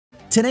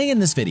Today in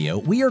this video,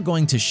 we are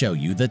going to show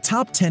you the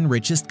top 10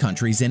 richest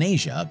countries in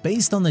Asia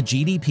based on the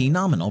GDP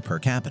nominal per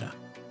capita.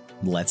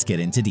 Let's get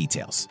into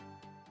details.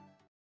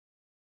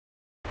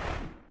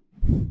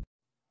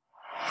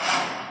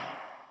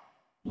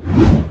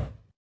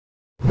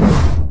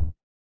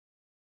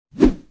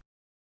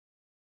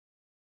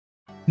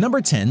 Number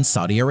 10.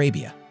 Saudi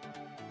Arabia.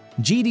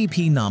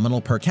 GDP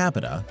nominal per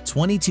capita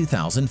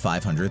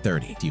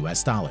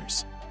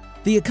 $22,530.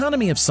 The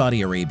economy of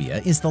Saudi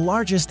Arabia is the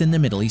largest in the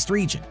Middle East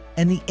region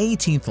and the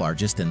 18th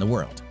largest in the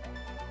world.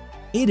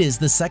 It is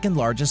the second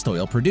largest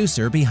oil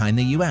producer behind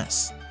the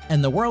US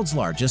and the world's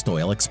largest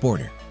oil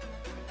exporter.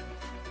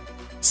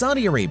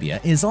 Saudi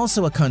Arabia is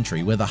also a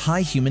country with a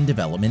high Human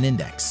Development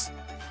Index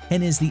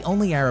and is the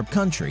only Arab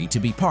country to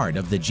be part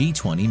of the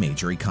G20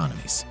 major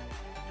economies.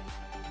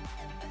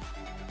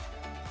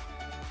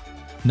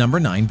 Number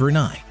 9.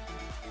 Brunei.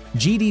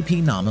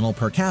 GDP nominal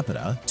per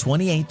capita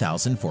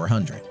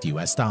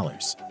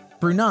 $28,400.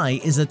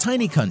 Brunei is a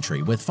tiny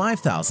country with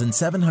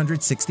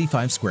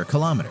 5,765 square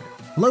kilometers,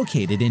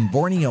 located in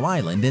Borneo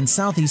Island in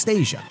Southeast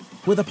Asia,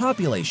 with a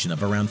population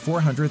of around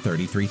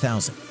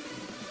 433,000.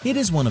 It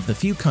is one of the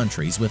few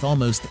countries with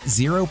almost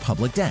zero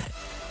public debt.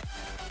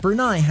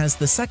 Brunei has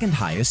the second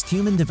highest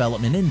Human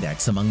Development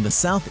Index among the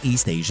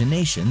Southeast Asian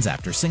nations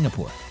after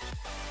Singapore.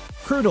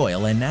 Crude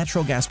oil and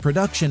natural gas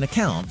production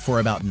account for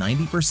about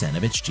 90%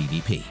 of its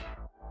GDP.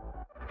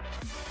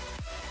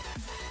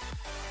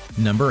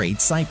 Number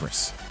 8.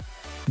 Cyprus.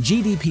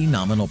 GDP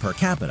nominal per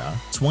capita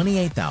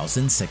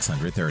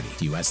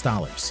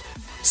 $28,630.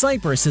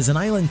 Cyprus is an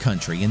island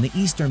country in the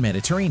Eastern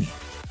Mediterranean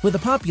with a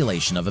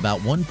population of about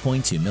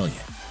 1.2 million.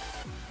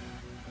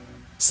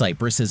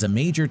 Cyprus is a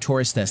major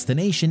tourist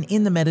destination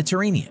in the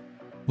Mediterranean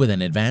with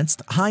an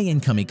advanced,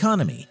 high-income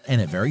economy and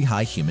a very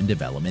high Human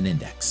Development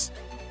Index.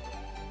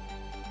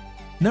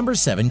 Number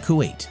 7.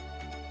 Kuwait.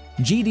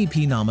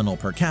 GDP nominal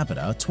per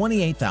capita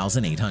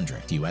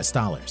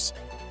 $28,800.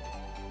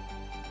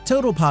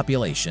 Total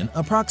population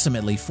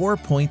approximately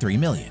 4.3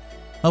 million,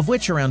 of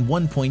which around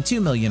 1.2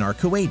 million are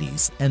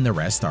Kuwaitis and the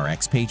rest are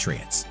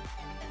expatriates.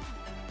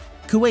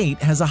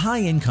 Kuwait has a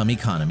high-income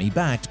economy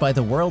backed by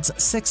the world's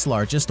 6th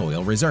largest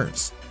oil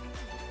reserves.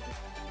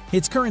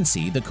 Its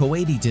currency, the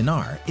Kuwaiti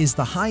dinar, is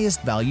the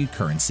highest valued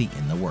currency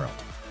in the world.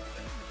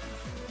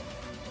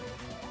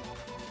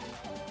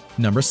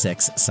 Number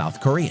 6.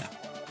 South Korea.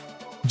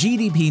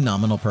 GDP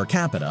nominal per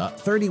capita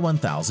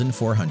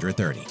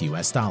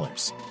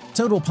 $31,430.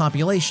 Total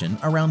population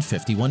around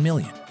 51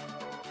 million.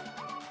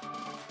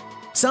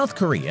 South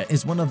Korea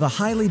is one of the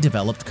highly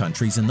developed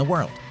countries in the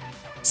world.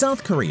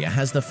 South Korea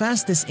has the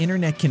fastest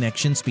internet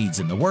connection speeds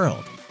in the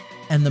world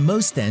and the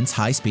most dense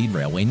high-speed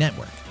railway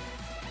network.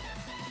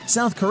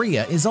 South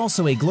Korea is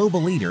also a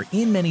global leader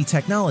in many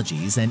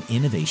technologies and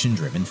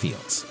innovation-driven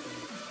fields.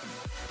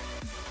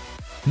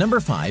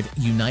 Number 5.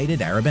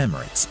 United Arab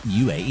Emirates,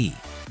 UAE.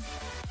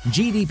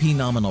 GDP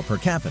nominal per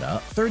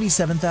capita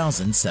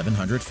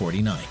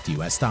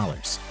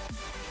 $37,749.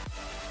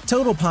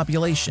 Total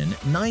population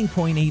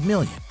 9.8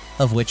 million,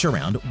 of which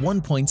around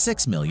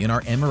 1.6 million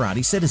are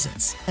Emirati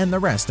citizens and the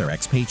rest are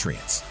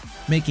expatriates,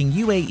 making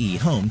UAE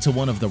home to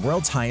one of the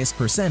world's highest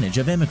percentage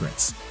of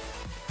immigrants.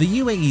 The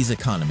UAE's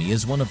economy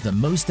is one of the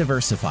most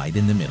diversified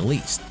in the Middle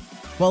East,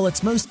 while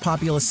its most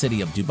populous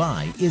city of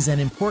Dubai is an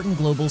important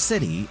global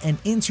city and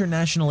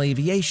international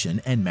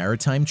aviation and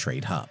maritime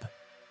trade hub.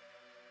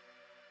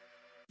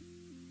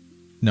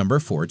 Number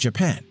 4.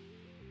 Japan.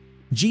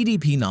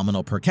 GDP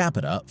nominal per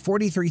capita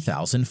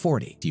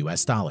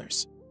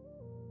 $43,040.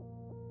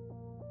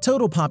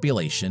 Total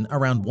population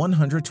around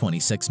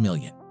 126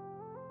 million.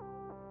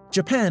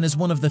 Japan is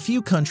one of the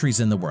few countries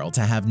in the world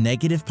to have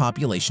negative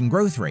population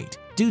growth rate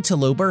due to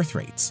low birth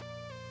rates.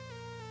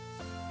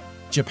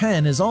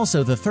 Japan is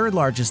also the third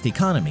largest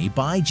economy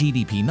by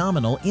GDP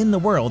nominal in the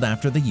world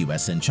after the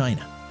US and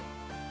China.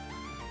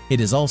 It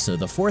is also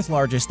the fourth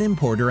largest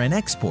importer and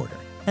exporter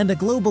and a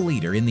global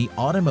leader in the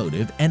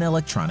automotive and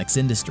electronics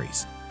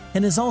industries,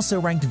 and is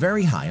also ranked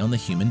very high on the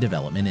Human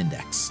Development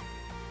Index.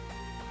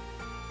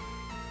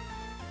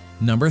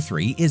 Number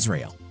 3.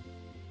 Israel.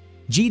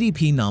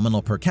 GDP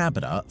nominal per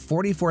capita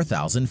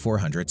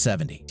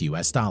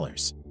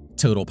 $44,470.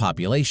 Total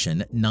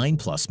population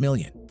 9+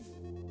 million.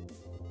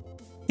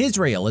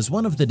 Israel is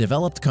one of the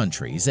developed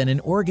countries and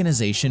an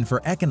Organization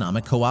for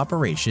Economic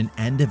Cooperation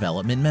and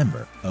Development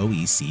member,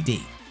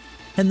 OECD,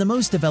 and the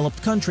most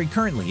developed country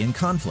currently in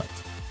conflict.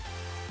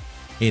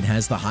 It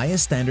has the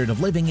highest standard of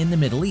living in the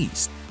Middle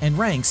East and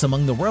ranks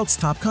among the world's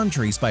top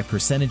countries by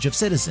percentage of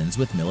citizens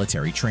with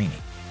military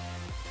training.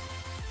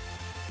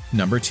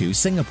 Number 2.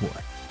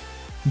 Singapore.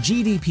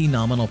 GDP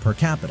nominal per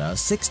capita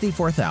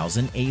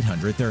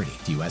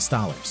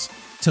 $64,830.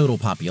 Total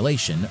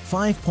population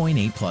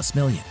 5.8+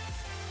 million.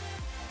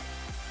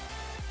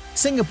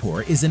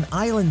 Singapore is an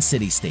island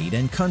city-state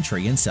and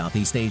country in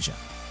Southeast Asia.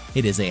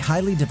 It is a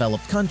highly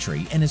developed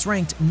country and is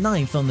ranked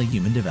 9th on the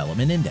Human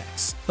Development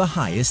Index, the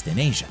highest in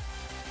Asia.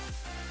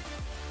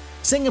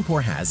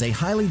 Singapore has a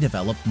highly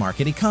developed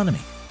market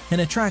economy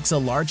and attracts a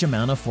large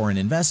amount of foreign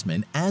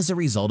investment as a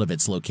result of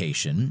its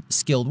location,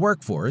 skilled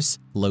workforce,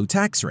 low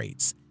tax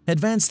rates,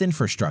 advanced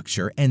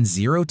infrastructure, and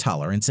zero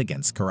tolerance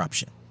against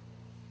corruption.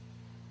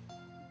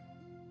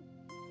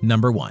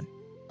 Number 1.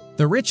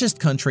 The richest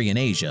country in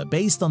Asia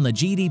based on the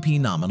GDP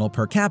nominal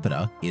per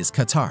capita is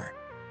Qatar.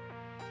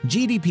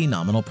 GDP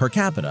nominal per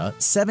capita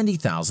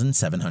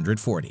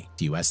 $70,740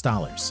 US.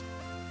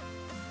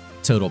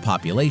 Total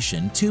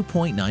population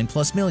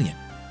 2.9+ million.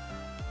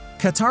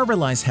 Qatar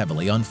relies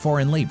heavily on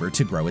foreign labor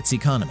to grow its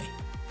economy.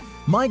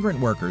 Migrant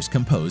workers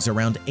compose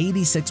around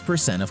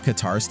 86% of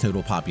Qatar's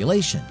total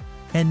population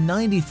and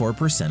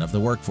 94% of the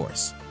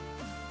workforce.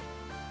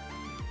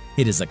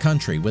 It is a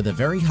country with a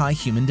very high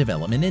Human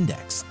Development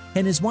Index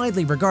and is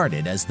widely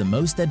regarded as the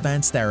most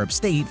advanced Arab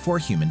state for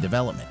human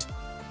development.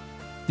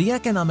 The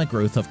economic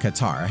growth of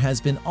Qatar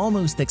has been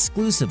almost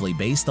exclusively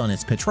based on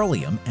its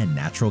petroleum and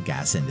natural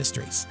gas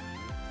industries.